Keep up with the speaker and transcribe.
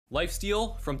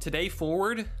Lifesteal, from today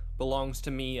forward, belongs to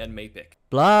me and Mapik.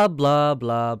 Blah blah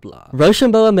blah blah.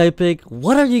 Rochambeau and Mapik,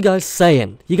 what are you guys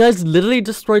saying? You guys literally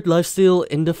destroyed Lifesteal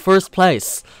in the first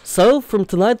place. So, from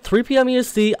tonight 3 PM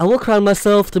EST, I will crown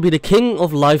myself to be the king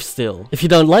of Lifesteal. If you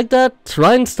don't like that,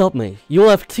 try and stop me. You will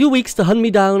have 2 weeks to hunt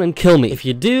me down and kill me. If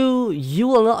you do, you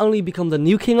will not only become the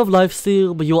new king of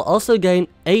Lifesteal, but you will also gain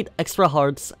 8 extra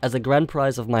hearts as a grand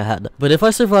prize of my head. But if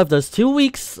I survive those 2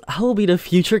 weeks, I will be the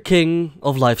future king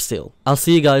of Lifesteal. I'll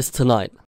see you guys tonight.